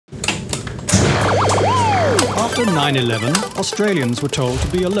After 9/11, Australians were told to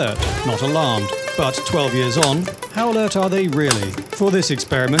be alert, not alarmed. But 12 years on, how alert are they really? For this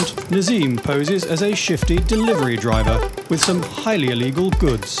experiment, Nazeem poses as a shifty delivery driver with some highly illegal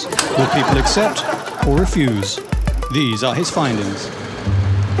goods. Will people accept or refuse? These are his findings.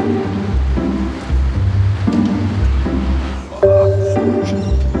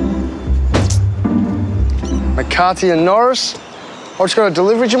 McCarthy and Norris. I just got a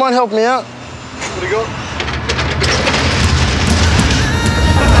delivery. Do you mind helping me out? What do you got?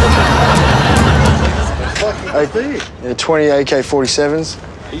 Yeah, 20 AK-47s.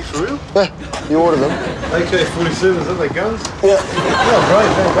 Are you for real? Yeah, you ordered them. AK-47s, are they guns? Yeah. Oh, great,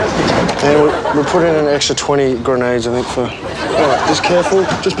 fantastic. And we're putting in an extra 20 grenades, I think, for... All right, just careful.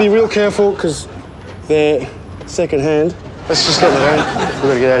 Just be real careful, because they're second-hand. Let's just get in the van. We've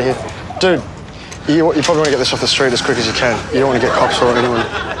got to get out of here. Dude, you probably want to get this off the street as quick as you can. You don't want to get cops or anyone.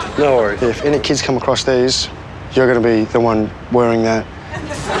 No worries. Yeah, if any kids come across these, you're going to be the one wearing that.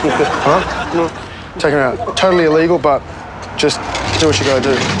 Huh? No. Take them out. Totally illegal, but just do what you got to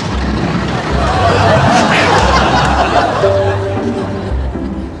do.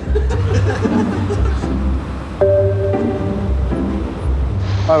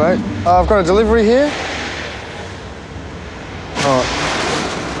 Hi, mate. I've got a delivery here. All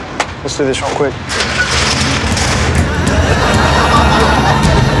right. Let's do this real quick.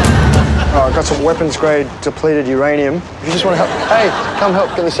 All right, I've got some weapons-grade depleted uranium. If you just want to help... Hey, come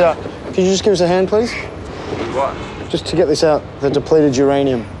help get this out. Could you just give us a hand, please? What? Just to get this out, the depleted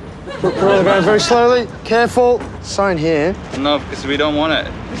uranium. Put it on the ground very slowly, careful. Sign here. No, because we don't want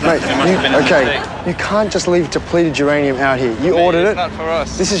it. Mate, you can't just leave depleted uranium out here. You ordered it. It's not for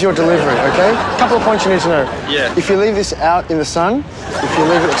us. This is your delivery, okay? A couple of points you need to know. Yeah. If you leave this out in the sun, if you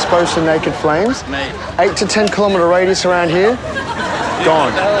leave it exposed to naked flames, Mate. 8 to 10 kilometre radius around here,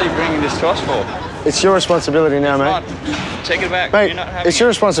 gone. What the hell are you bringing this to us for? It's your responsibility now, mate. Take it back. Mate, You're not having it's your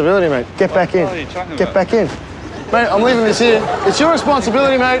responsibility, mate. Get back in. What are you talking Get about? back in. Mate, I'm leaving this here. It's your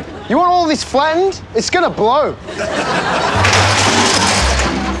responsibility, mate. You want all this flattened? It's gonna blow.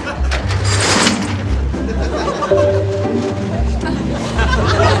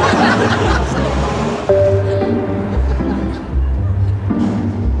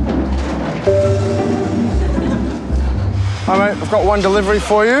 Hi, mate. I've got one delivery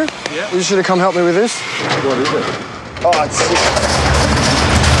for you. Yeah. You should have come help me with this. What is it? Oh, it's...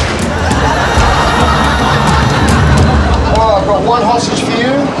 Oh, I've got one hostage for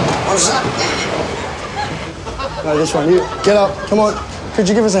you. What's that? No, this one. You get up. Come on. Could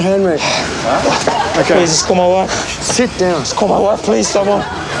you give us a hand, mate? Huh? Okay. Please, come on. Sit down. Come on, please, someone.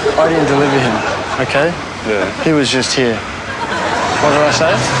 I didn't deliver him. Okay. Yeah. He was just here. What did I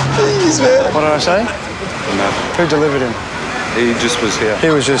say? Please, man. What did I say? No. Who delivered him? He just was here. He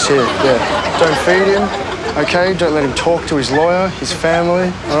was just here. Yeah. Don't feed him. Okay, don't let him talk to his lawyer, his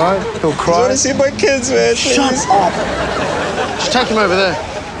family, all right? He'll cry. I want to see my kids, man. Shut up. Just take him over there,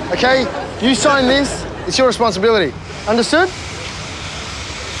 okay? You sign this, it's your responsibility. Understood?